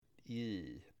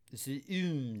E. It's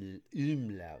an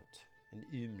umlaut. An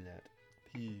umlaut.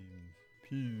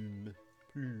 Plume.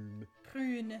 Plume.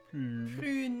 Prune. Plume.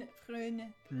 Prune.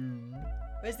 Prune. Plume.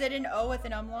 Was it an O with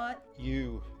an umlaut?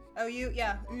 U. Oh, you?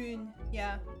 Yeah. Un.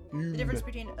 Yeah. The difference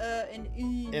between and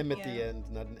un. M at the end,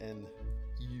 not an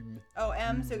N. Oh,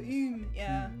 M, so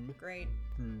yeah. Great.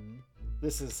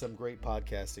 This is some great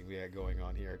podcasting we got going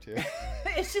on here, too.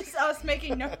 It's just us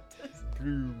making notes.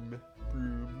 Plume.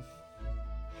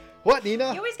 What,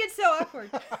 Nina? You always get so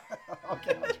awkward.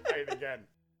 Okay, I'll try it again.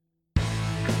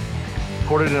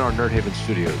 Recorded in our Nerd Haven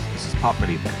studios, this is Pop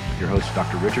Medieval, with your hosts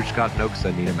Dr. Richard Scott Noakes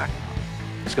and Nina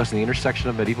McNamara, discussing the intersection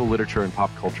of medieval literature and pop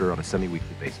culture on a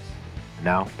semi-weekly basis. And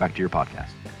now, back to your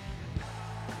podcast.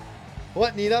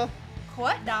 What, Nina?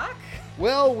 What, Doc?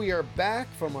 Well, we are back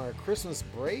from our Christmas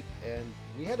break, and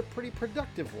we had a pretty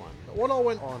productive one. What all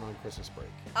went on Christmas break?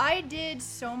 I did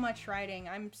so much writing.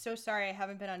 I'm so sorry I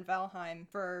haven't been on Valheim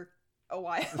for a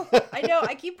while. I know,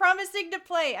 I keep promising to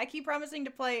play,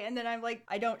 and then I'm like,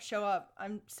 I don't show up.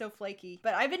 I'm so flaky.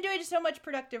 But I've been doing so much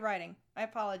productive writing. I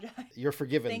apologize. You're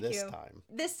forgiven Thank this you. time.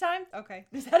 This time? Okay.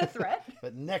 Is that a threat?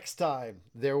 But next time,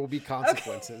 there will be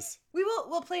consequences. Okay.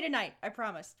 We'll play tonight. I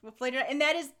promise. We'll play tonight. And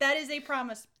that is a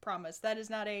promise. That is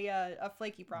not a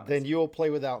flaky promise. Then you will play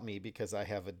without me because I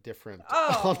have a different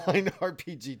Oh. online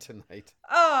RPG tonight.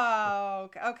 Oh,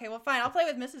 okay. Well, fine. I'll play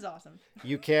with Mrs. Awesome.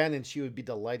 You can, and she would be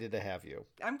delighted to have you.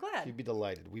 I'm glad. She'd be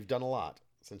delighted. We've done a lot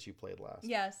since you played last.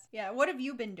 Yes. Yeah. What have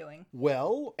you been doing?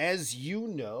 Well, as you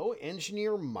know,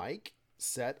 Engineer Mike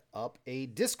set up a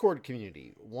Discord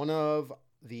community. One of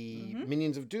the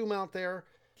Minions of Doom out there.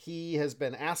 He has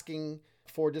been asking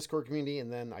for a Discord community,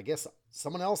 and then I guess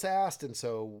someone else asked, and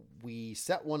so we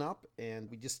set one up, and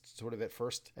we just sort of at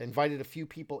first invited a few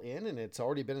people in, and it's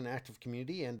already been an active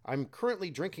community. And I'm currently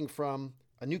drinking from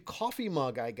a new coffee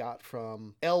mug I got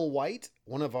from L. White,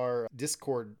 one of our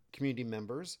Discord community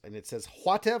members, and it says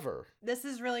whatever. This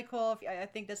is really cool. I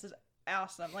think this is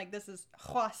awesome. Like, this is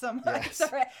awesome. Yes.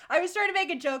 Sorry. I was trying to make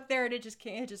a joke there and it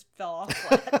just fell off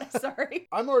flat. Sorry.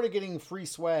 I'm already getting free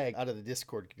swag out of the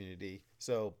Discord community,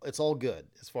 so it's all good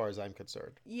as far as I'm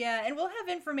concerned. Yeah, and we'll have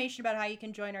information about how you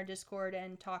can join our Discord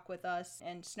and talk with us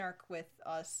and snark with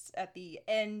us at the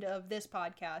end of this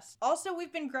podcast. Also,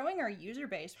 we've been growing our user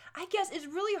base. I guess it's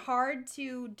really hard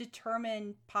to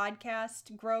determine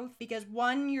podcast growth because,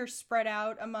 one, you're spread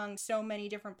out among so many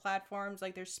different platforms.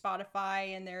 Like, there's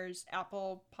Spotify and there's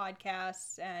Apple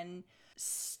Podcasts and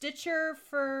Stitcher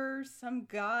for some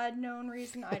god-known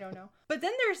reason. I don't know. But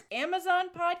then there's Amazon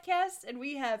Podcasts, and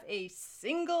we have a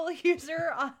single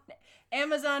user on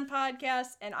Amazon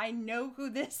Podcasts, and I know who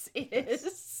this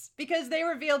is because they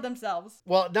revealed themselves.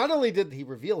 Well, not only did he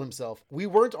reveal himself, we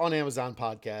weren't on Amazon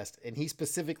Podcast, and he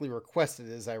specifically requested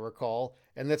it, as I recall,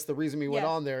 and that's the reason we went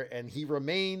on there, and he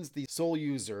remains the sole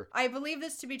user. I believe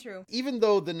this to be true. Even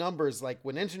though the numbers, like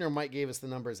when Engineer Mike gave us the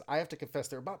numbers, I have to confess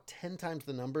they're about 10 times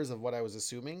the numbers of what I was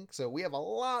assuming. So we have a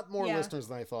lot more listeners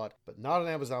than I thought, but not an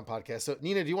Amazon Podcast. So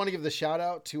Nina, do you want to give the shout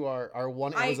out to our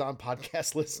one Amazon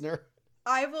Podcast listener?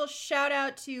 I will shout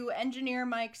out to Engineer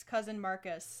Mike's cousin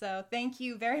Marcus. So thank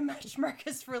you very much,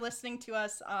 Marcus, for listening to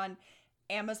us on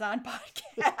Amazon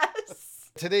Podcasts.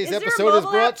 Today's Is there a episode is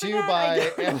mobile brought app to for you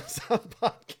that? by Amazon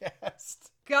Podcast.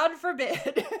 God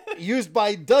forbid. Used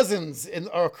by dozens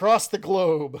across the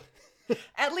globe.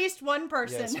 At least one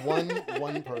person. Yes,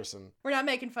 one person. We're not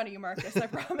making fun of you, Marcus, I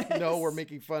promise. No, we're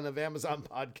making fun of Amazon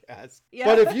Podcast. Yeah.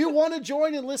 But if you want to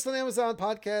join and listen to Amazon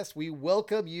Podcast, we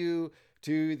welcome you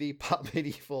to the Pop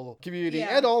Medieval community.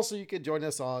 Yeah. And also you can join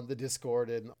us on the Discord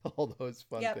and all those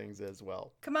fun things as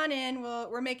well. Come on in.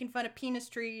 We're making fun of penis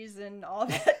trees and all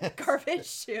that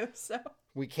garbage too. So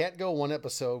We can't go one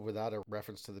episode without a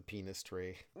reference to the penis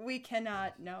tree. we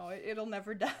cannot. No, it'll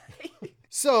never die.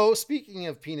 So, speaking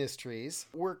of penis trees,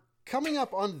 we're coming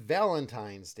up on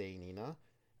Valentine's Day, Nina.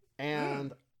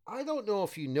 And I don't know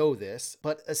if you know this,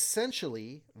 but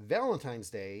essentially, Valentine's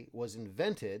Day was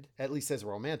invented, at least as a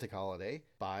romantic holiday,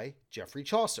 by Geoffrey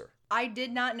Chaucer. I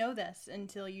did not know this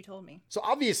until you told me. So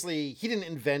obviously, he didn't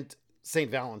invent St.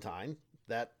 Valentine,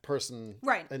 that person.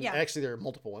 Right, And yeah. actually, there are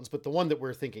multiple ones, but the one that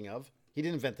we're thinking of, he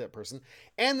didn't invent that person.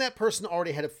 And that person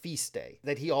already had a feast day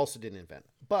that he also didn't invent.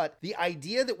 But the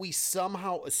idea that we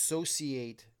somehow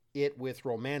associate it with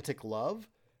romantic love,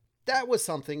 that was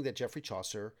something that Geoffrey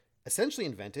Chaucer essentially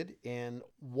invented in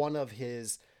one of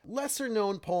his lesser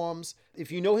known poems. If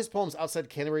you know his poems outside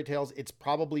Canterbury Tales, it's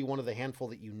probably one of the handful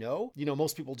that you know. You know,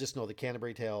 most people just know the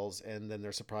Canterbury Tales and then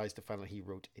they're surprised to find out he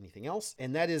wrote anything else.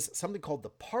 And that is something called the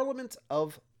Parliament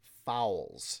of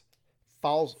Fowls.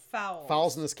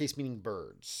 Fowls in this case meaning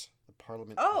birds. The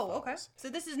Parliament. Oh, of okay. Fowls. So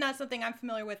this is not something I'm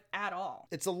familiar with at all.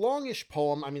 It's a longish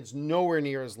poem. I mean, it's nowhere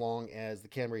near as long as the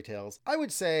Canterbury Tales. I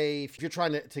would say if you're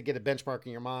trying to get a benchmark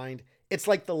in your mind, it's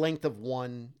like the length of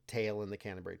one tale in the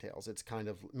Canterbury Tales. It's kind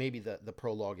of maybe the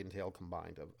prologue and tale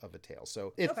combined of a tale.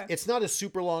 So it's not a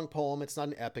super long poem. It's not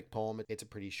an epic poem. It's a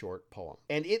pretty short poem.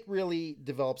 And it really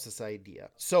develops this idea.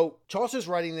 So Chaucer's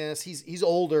writing this. He's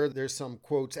older. There's some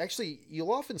quotes. Actually,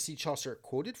 you'll often see Chaucer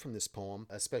quoted from this poem,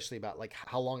 especially about like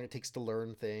how long it takes to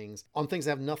learn things, on things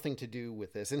that have nothing to do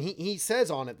with this. And he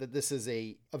says on it that this is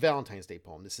a Valentine's Day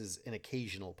poem. This is an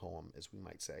occasional poem, as we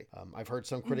might say. I've heard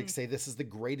some critics say this is the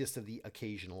greatest of the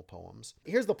occasional poems.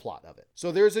 Here's the plot of it.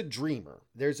 So there's a dreamer,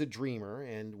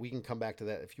 and we can come back to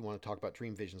that if you want to talk about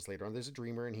dream visions later on. There's a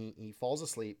dreamer, and he falls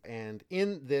asleep, and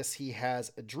in this he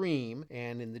has a dream,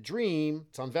 and in the dream,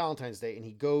 it's on Valentine's Day, and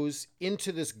he goes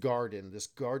into this garden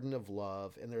of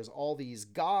love, and there's all these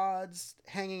gods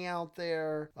hanging out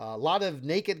there, a lot of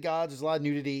naked gods, there's a lot of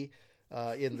nudity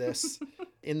in this,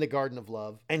 in the garden of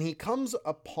love, and he comes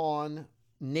upon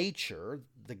nature,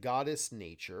 the goddess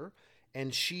nature,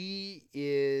 and she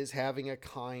is having a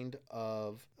kind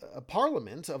of a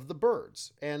parliament of the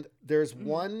birds. And there's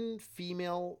one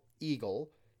female eagle,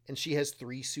 and she has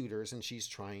 3 suitors, and she's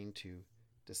trying to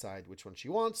decide which one she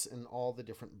wants, and all the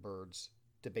different birds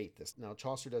debate this. Now,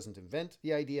 Chaucer doesn't invent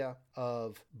the idea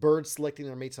of birds selecting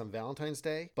their mates on Valentine's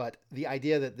Day, but the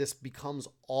idea that this becomes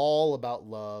all about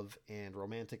love and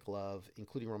romantic love,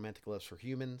 including romantic loves for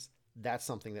humans, that's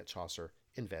something that Chaucer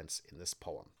invents in this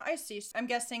poem. I see. I'm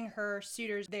guessing her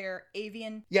suitors, they're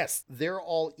avian. Yes, they're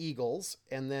all eagles,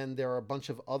 and then there are a bunch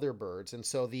of other birds. And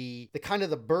so the kind of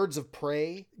the birds of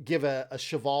prey give a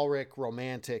chivalric,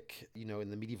 romantic, in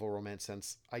the medieval romance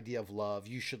sense, idea of love.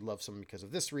 You should love someone because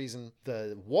of this reason.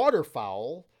 The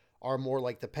waterfowl are more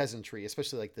like the peasantry,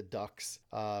 especially like the ducks,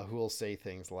 who will say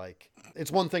things like,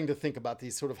 it's one thing to think about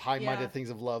these sort of high-minded things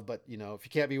of love, but, if you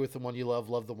can't be with the one you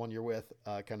love the one you're with,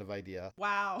 kind of idea.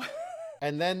 Wow.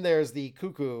 And then there's the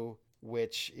cuckoo,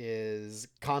 which is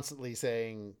constantly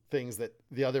saying things that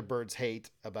the other birds hate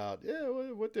about,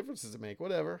 what difference does it make?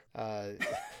 Whatever.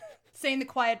 Saying the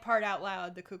quiet part out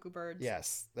loud, the cuckoo birds.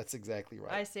 Yes, that's exactly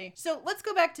right. I see. So let's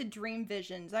go back to dream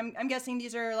visions. I'm guessing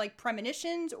these are like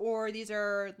premonitions, or these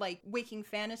are like waking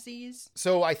fantasies.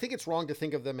 So I think it's wrong to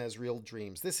think of them as real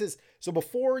dreams. So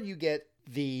before you get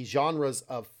the genres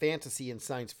of fantasy and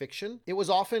science fiction, it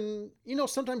was often,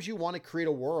 sometimes you want to create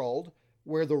a world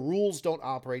where the rules don't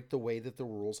operate the way that the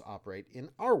rules operate in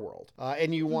our world.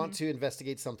 And you want to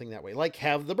investigate something that way, like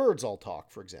have the birds all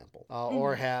talk, for example,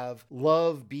 or have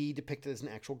love be depicted as an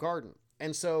actual garden.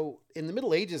 And so in the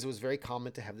Middle Ages, it was very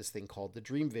common to have this thing called the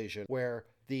dream vision, where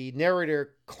the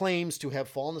narrator claims to have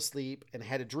fallen asleep and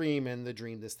had a dream, and the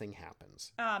dream, this thing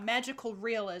happens. Magical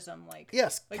realism,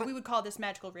 Yes. Like we would call this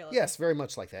magical realism. Yes, very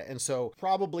much like that. And so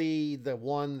probably the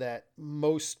one that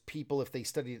most people, if they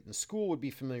studied it in school, would be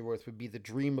familiar with would be the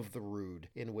Dream of the Rood,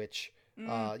 in which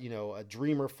a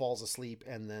dreamer falls asleep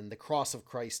and then the cross of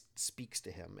Christ speaks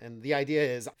to him. And the idea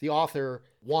is the author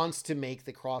wants to make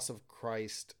the cross of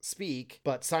Christ speak,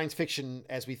 but science fiction,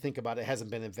 as we think about it,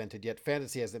 hasn't been invented yet.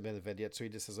 Fantasy hasn't been invented yet. So he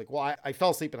just says I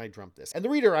fell asleep and I dreamt this. And the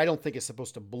reader, I don't think, is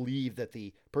supposed to believe that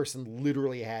the person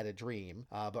literally had a dream,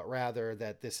 but rather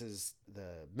that this is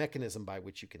the mechanism by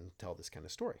which you can tell this kind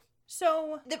of story.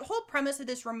 So the whole premise of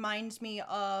this reminds me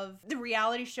of the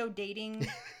reality show dating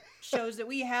shows that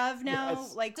we have now.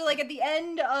 Yes. Like at the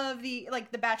end of the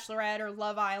Bachelorette or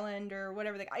Love Island or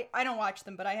whatever. I don't watch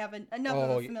them, but I have enough of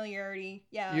a familiarity.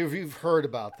 Yeah. You've heard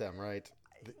about them, right?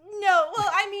 No, well,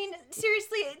 I mean,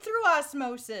 seriously, through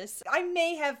osmosis. I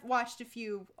may have watched a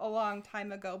few a long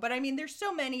time ago, but I mean, there's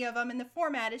so many of them, and the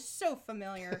format is so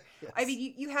familiar. Yes. I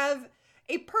mean, you have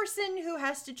a person who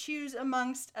has to choose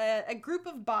amongst a group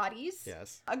of bodies,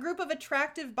 Yes. a group of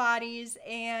attractive bodies,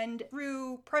 and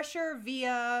through pressure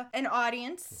via an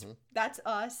audience, that's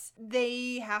us,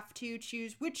 they have to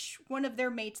choose which one of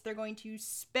their mates they're going to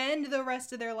spend the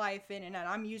rest of their life in, and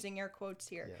I'm using air quotes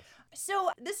here. Yes. So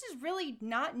this is really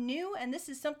not new, and this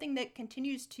is something that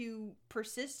continues to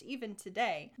persist even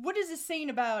today. What is this saying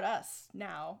about us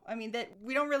now? I mean, that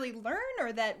we don't really learn,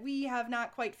 or that we have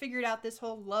not quite figured out this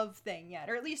whole love thing yet,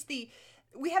 or at least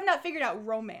we have not figured out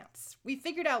romance. We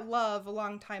figured out love a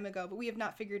long time ago, but we have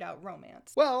not figured out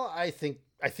romance. Well, I think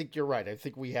you're right. I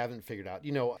think we haven't figured out.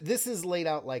 This is laid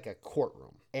out like a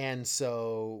courtroom. And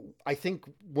so I think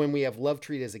when we have love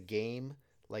treated as a game,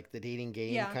 like the dating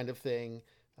game kind of thing,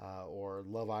 or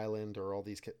Love Island, or all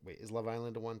these... Wait, is Love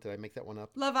Island one? Did I make that one up?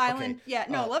 Love Island. Okay. Yeah,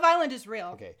 no, Love Island is real.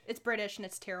 Okay. It's British and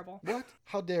it's terrible. What?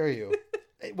 How dare you?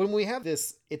 When we have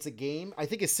this, it's a game, I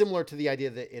think it's similar to the idea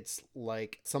that it's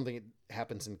like something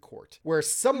happens in court, where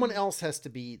someone else has to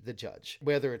be the judge,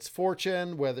 whether it's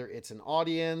fortune, whether it's an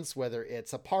audience, whether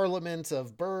it's a parliament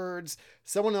of birds.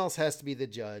 Someone else has to be the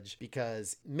judge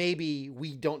because maybe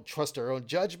we don't trust our own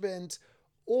judgment,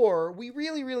 or we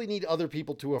really, really need other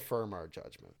people to affirm our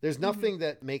judgment. There's nothing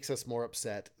that makes us more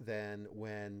upset than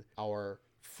when our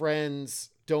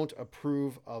friends don't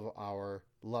approve of our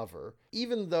lover,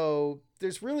 even though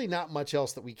there's really not much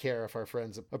else that we care if our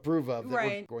friends approve of, that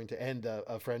we're going to end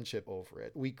a friendship over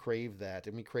it. We crave that,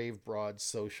 and we crave broad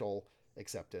social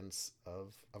acceptance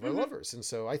of our lovers. And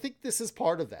so I think this is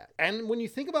part of that. And when you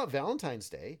think about Valentine's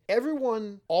Day,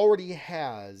 everyone already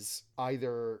has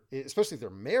either, especially if they're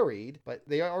married, but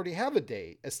they already have a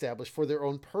day established for their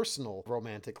own personal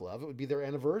romantic love. It would be their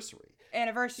anniversary.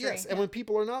 Yes. And when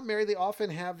people are not married, they often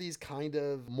have these kind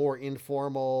of more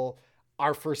informal,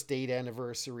 our first date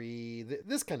anniversary,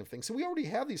 this kind of thing. So we already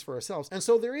have these for ourselves. And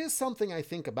so there is something, I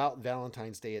think, about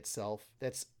Valentine's Day itself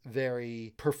that's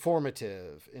very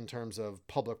performative in terms of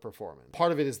public performance.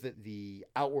 Part of it is that the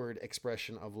outward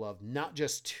expression of love, not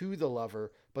just to the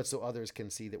lover, but so others can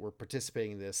see that we're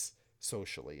participating in this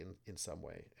socially in some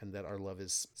way, and that our love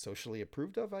is socially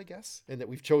approved of, I guess, and that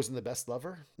we've chosen the best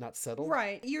lover, not settled.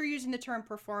 Right. You're using the term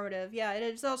performative. Yeah, it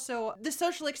is also, the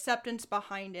social acceptance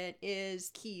behind it is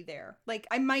key there. Like,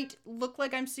 I might look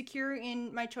like I'm secure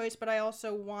in my choice, but I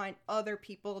also want other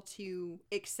people to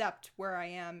accept where I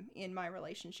am in my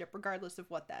relationship, regardless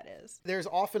of what that is. There's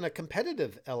often a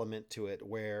competitive element to it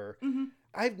where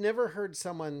I've never heard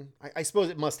someone, I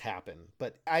suppose it must happen,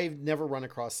 but I've never run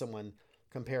across someone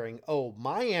comparing, oh,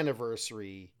 my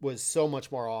anniversary was so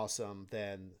much more awesome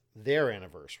than their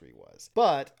anniversary was.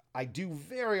 But I do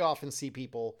very often see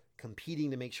people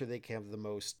competing to make sure they can have the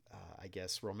most, I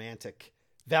guess, romantic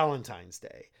Valentine's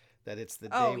Day. That it's the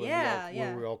day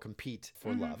when we all compete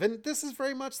for love. And this is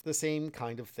very much the same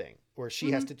kind of thing, where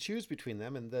she has to choose between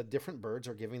them, and the different birds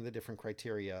are giving the different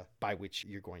criteria by which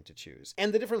you're going to choose.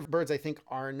 And the different birds, I think,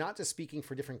 are not just speaking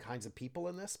for different kinds of people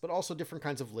in this, but also different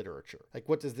kinds of literature. Like,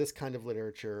 what does this kind of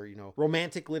literature,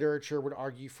 romantic literature would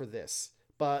argue for this?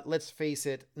 But let's face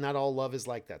it, not all love is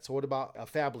like that. So what about a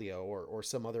Fablio or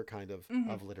some other kind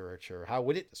of literature? How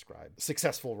would it describe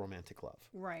successful romantic love?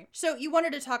 Right. So you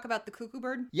wanted to talk about the cuckoo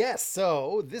bird? Yes.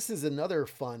 So this is another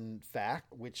fun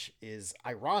fact, which is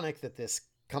ironic that this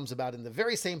comes about in the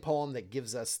very same poem that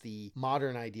gives us the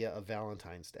modern idea of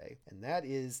Valentine's Day. And that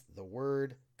is the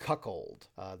word cuckold.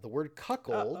 The word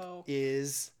cuckold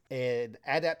is an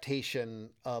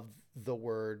adaptation of the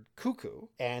word cuckoo,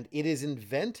 and it is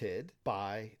invented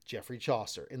by Geoffrey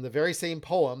Chaucer. In the very same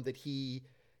poem that he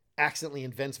accidentally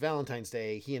invents Valentine's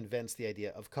Day, he invents the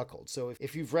idea of cuckold. So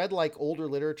if you've read like older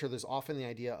literature, there's often the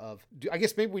idea of, I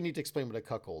guess maybe we need to explain what a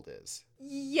cuckold is.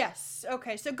 Yes.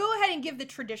 Okay. So go ahead and give the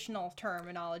traditional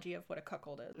terminology of what a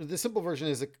cuckold is. The simple version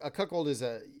is a cuckold is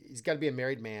he's got to be a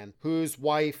married man whose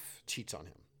wife cheats on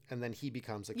him. And then he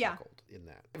becomes a cuckold in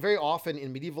that. Very often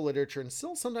in medieval literature, and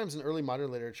still sometimes in early modern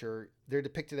literature, they're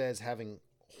depicted as having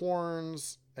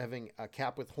horns, having a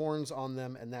cap with horns on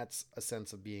them, and that's a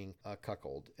sense of being a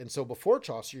cuckold. And so before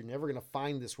Chaucer, you're never going to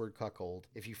find this word cuckold.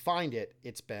 If you find it,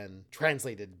 it's been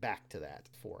translated back to that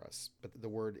for us. But the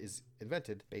word is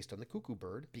invented based on the cuckoo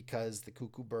bird, because the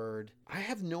cuckoo bird, I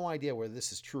have no idea whether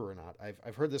this is true or not.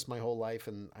 I've heard this my whole life,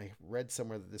 and I read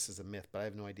somewhere that this is a myth, but I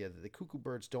have no idea that the cuckoo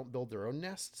birds don't build their own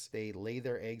nests. They lay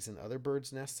their eggs in other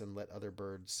birds' nests and let other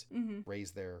birds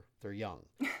raise their young.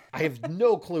 I have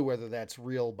no clue whether that's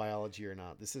real biology or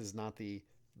not. This is not the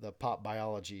pop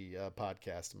biology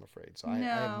podcast, I'm afraid. So I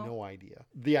have no idea.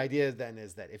 The idea then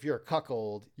is that if you're a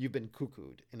cuckold, you've been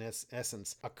cuckooed. In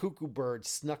essence, a cuckoo bird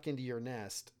snuck into your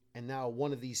nest, and now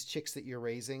one of these chicks that you're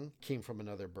raising came from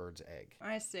another bird's egg.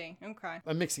 I see. Okay.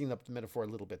 I'm mixing up the metaphor a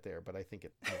little bit there, but I think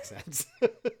it makes sense.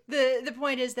 The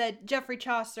point is that Geoffrey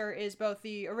Chaucer is both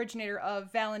the originator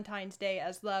of Valentine's Day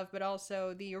as love, but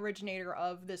also the originator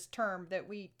of this term that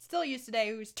we still use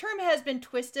today, whose term has been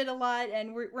twisted a lot,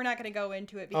 and we're not going to go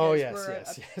into it because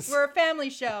we're a family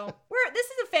show. This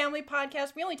is a family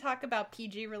podcast. We only talk about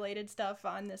PG-related stuff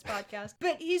on this podcast,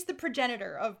 but he's the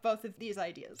progenitor of both of these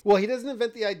ideas. Well, he doesn't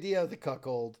invent the idea of the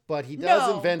cuckold, but he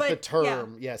does invent the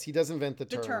term. Yeah. Yes, he does invent the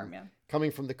term.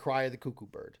 Coming from the cry of the cuckoo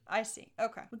bird. I see.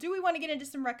 Okay. Well, do we want to get into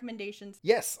some recommendations?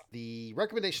 Yes. The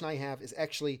recommendation I have is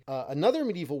actually another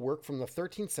medieval work from the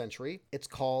 13th century. It's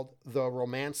called The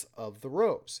Romance of the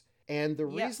Rose. And the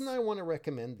Yes. reason I want to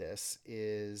recommend this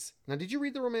is, now, did you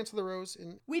read The Romance of the Rose?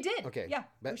 We did. Okay. Yeah,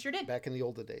 we sure did. Back in the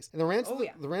olden days. And The Romance, Oh,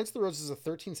 yeah. the Romance of the Rose is a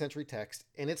 13th century text,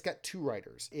 and it's got two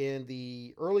writers. In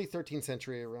the early 13th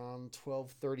century, around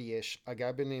 1230-ish, a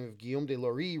guy by the name of Guillaume de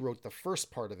Lorry wrote the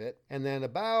first part of it. And then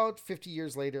about 50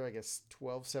 years later, I guess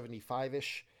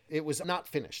 1275-ish, it was not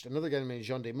finished. Another guy named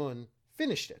Jean de Meun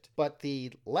finished it. But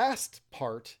the last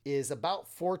part is about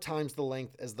 4 times the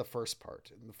length as the first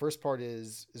part. And the first part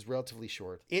is relatively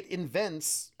short. It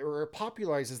invents or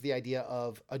popularizes the idea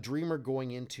of a dreamer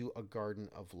going into a garden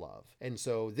of love. And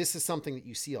so this is something that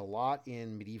you see a lot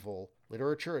in medieval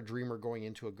literature, a dreamer going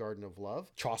into a garden of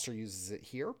love. Chaucer uses it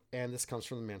here, and this comes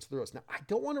from The Romance of the Rose. Now, I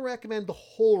don't want to recommend the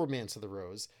whole Romance of the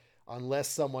Rose unless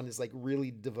someone is like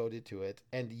really devoted to it.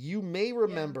 And you may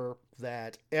remember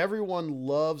that everyone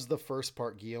loves the first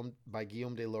part, by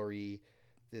Guillaume de Lorry,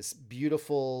 this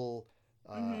beautiful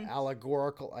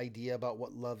allegorical idea about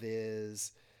what love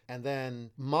is. And then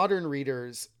modern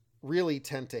readers really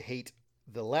tend to hate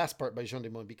the last part by Jean de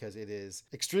Meun because it is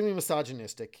extremely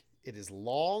misogynistic. It is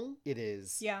long. It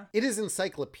is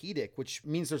encyclopedic, which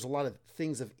means there's a lot of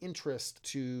things of interest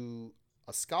to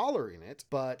a scholar in it,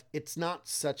 but it's not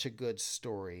such a good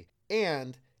story.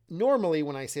 And normally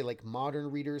when I say like modern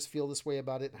readers feel this way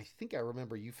about it, and I think I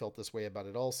remember you felt this way about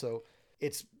it also,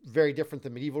 it's very different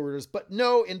than medieval readers. But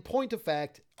no, in point of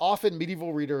fact, often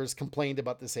medieval readers complained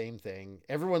about the same thing.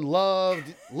 Everyone loved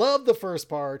the first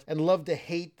part and loved to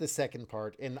hate the second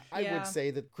part. And I would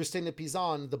say that Christine de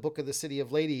Pizan, the Book of the City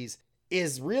of Ladies,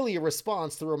 is really a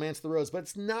response to Romance of the Rose, but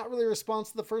it's not really a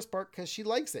response to the first part because she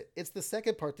likes it. It's the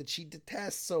second part that she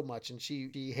detests so much and she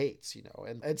hates,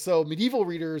 And so medieval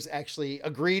readers actually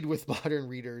agreed with modern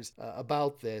readers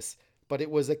about this, but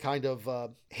it was a kind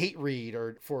of hate read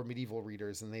for medieval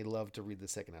readers, and they love to read the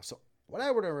second half. So what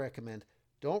I would recommend,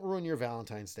 don't ruin your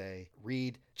Valentine's Day.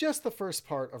 Read just the first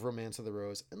part of Romance of the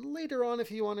Rose, and later on, if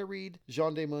you want to read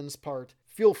Jean de Meun's part,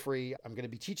 feel free. I'm going to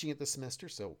be teaching it this semester,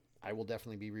 so I will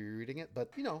definitely be rereading it,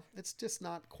 but it's just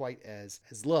not quite as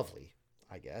lovely,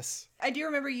 I guess. I do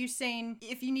remember you saying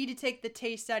if you need to take the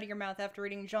taste out of your mouth after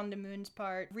reading Jean de Meun's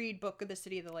part, read Book of the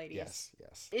City of the Ladies.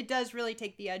 Yes. It does really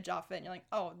take the edge off it, and you're like,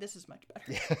 oh, this is much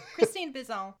better. Yeah. Christine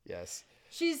Pizan. Yes.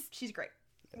 She's great.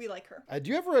 Yes. We like her. Do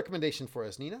you have a recommendation for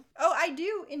us, Nina? Oh, I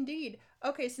do indeed.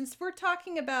 Okay, since we're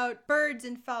talking about birds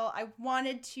and fowl, I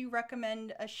wanted to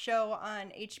recommend a show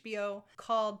on HBO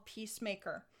called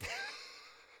Peacemaker.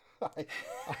 I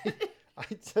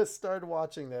just started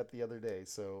watching that the other day,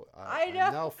 so I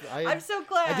know. I'm so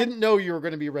glad. I didn't know you were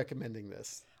going to be recommending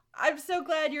this. I'm so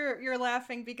glad you're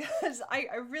laughing because I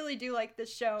really do like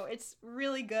this show. It's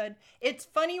really good. It's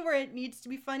funny where it needs to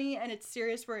be funny, and it's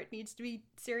serious where it needs to be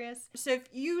serious. So if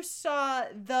you saw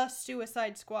The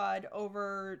Suicide Squad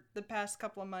over the past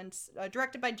couple of months,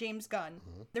 directed by James Gunn,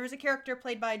 there was a character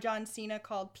played by John Cena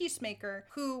called Peacemaker,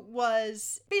 who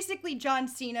was basically John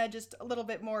Cena, just a little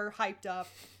bit more hyped up,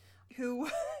 who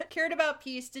cared about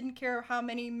peace, didn't care how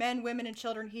many men, women, and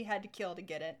children he had to kill to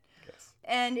get it.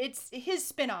 And it's his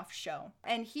spin-off show.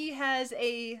 And he has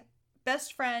a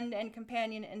best friend and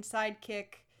companion and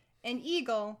sidekick, an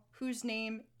eagle, whose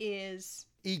name is...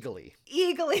 Eagly.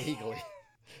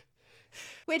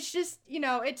 Which just,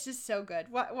 it's just so good.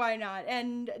 Why not?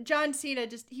 And John Cena,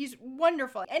 he's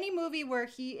wonderful. Any movie where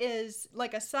he is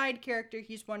like a side character,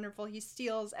 he's wonderful. He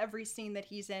steals every scene that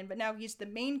he's in. But now he's the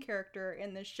main character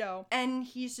in this show. And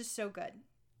he's just so good.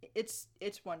 It's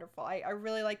wonderful. I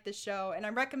really like this show, and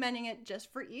I'm recommending it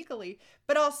just for Eagly,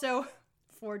 but also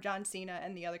for John Cena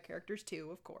and the other characters too,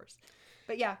 of course.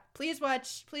 But yeah, please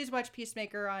watch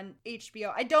Peacemaker on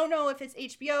HBO. I don't know if it's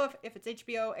HBO, if it's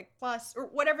HBO Plus, or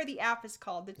whatever the app is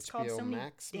called. It's HBO called so many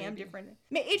Max, damn maybe? different.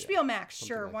 HBO Max,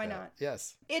 sure, like why that. not?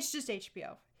 Yes. It's just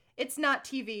HBO. It's not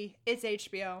TV, it's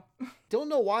HBO. Don't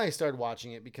know why I started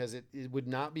watching it because it would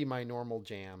not be my normal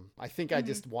jam. I think I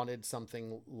just wanted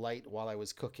something light while I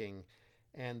was cooking.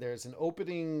 And there's an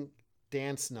opening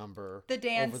dance number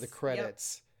over the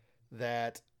credits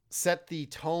that set the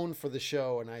tone for the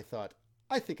show. And I thought,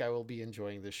 I think I will be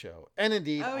enjoying the show. And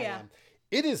indeed, I am.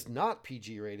 It is not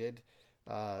PG rated.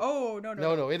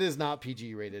 No, it is not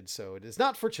PG rated. So it is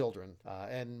not for children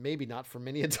and maybe not for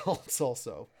many adults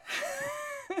also.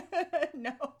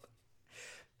 No.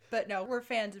 But no, we're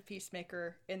fans of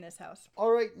Peacemaker in this house.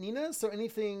 All right, Nina, so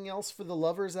anything else for the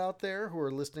lovers out there who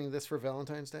are listening to this for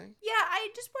Valentine's Day? Yeah, I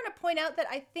just want to point out that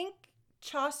I think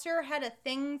Chaucer had a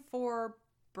thing for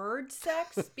bird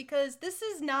sex because this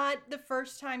is not the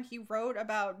first time he wrote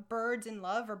about birds in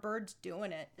love or birds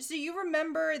doing it. So you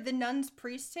remember The Nun's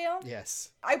Priest Tale? Yes.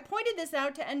 I pointed this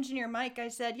out to Engineer Mike. I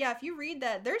said, yeah, if you read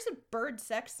that, there's a bird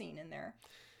sex scene in there.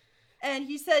 And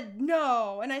he said,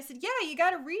 no. And I said, yeah, you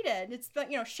got to read it. It's the,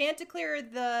 Chanticleer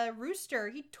the rooster.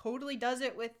 He totally does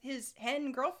it with his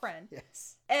hen girlfriend.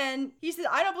 Yes. And he said,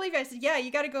 I don't believe it. I said, yeah,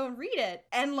 you got to go and read it.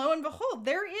 And lo and behold,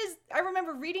 I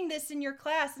remember reading this in your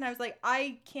class and I was like,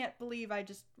 I can't believe I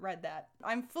just read that.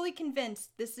 I'm fully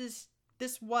convinced this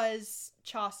was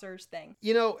Chaucer's thing.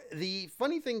 The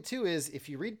funny thing too is if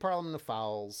you read Parliament of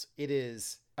Fowls,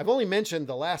 I've only mentioned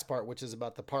the last part, which is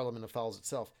about the Parliament of Fowls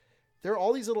itself. There are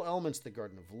all these little elements, the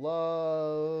Garden of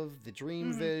Love, the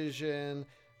dream vision.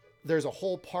 There's a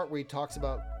whole part where he talks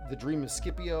about the dream of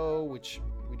Scipio, which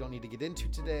we don't need to get into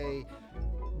today,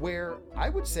 where I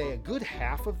would say a good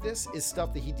half of this is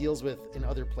stuff that he deals with in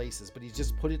other places, but he's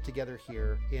just put it together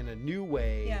here in a new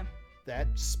way that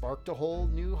sparked a whole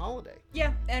new holiday.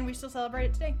 Yeah, and we still celebrate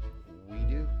it today. We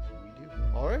do.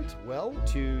 All right, well,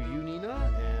 to you,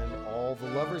 Nina, and all the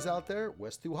lovers out there,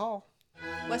 West Through Hall.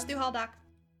 West Through Hall, Doc.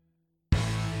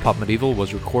 Pop Medieval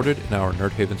was recorded in our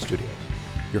Nerdhaven studios.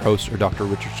 Your hosts are Dr.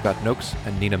 Richard Scott Noakes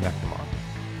and Nina McNamara.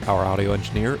 Our audio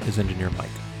engineer is Engineer Mike.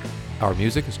 Our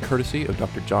music is courtesy of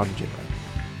Dr. John Jinran.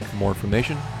 For more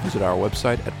information, visit our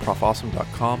website at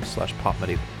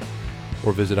profawesome.com/popmedieval,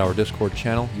 or visit our Discord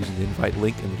channel using the invite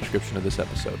link in the description of this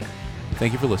episode.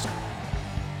 Thank you for listening.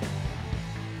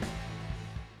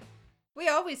 We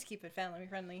always keep it family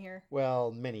friendly here.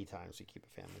 Well, many times we keep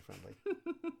it family friendly.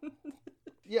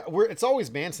 Yeah, it's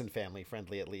always Manson family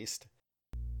friendly, at least.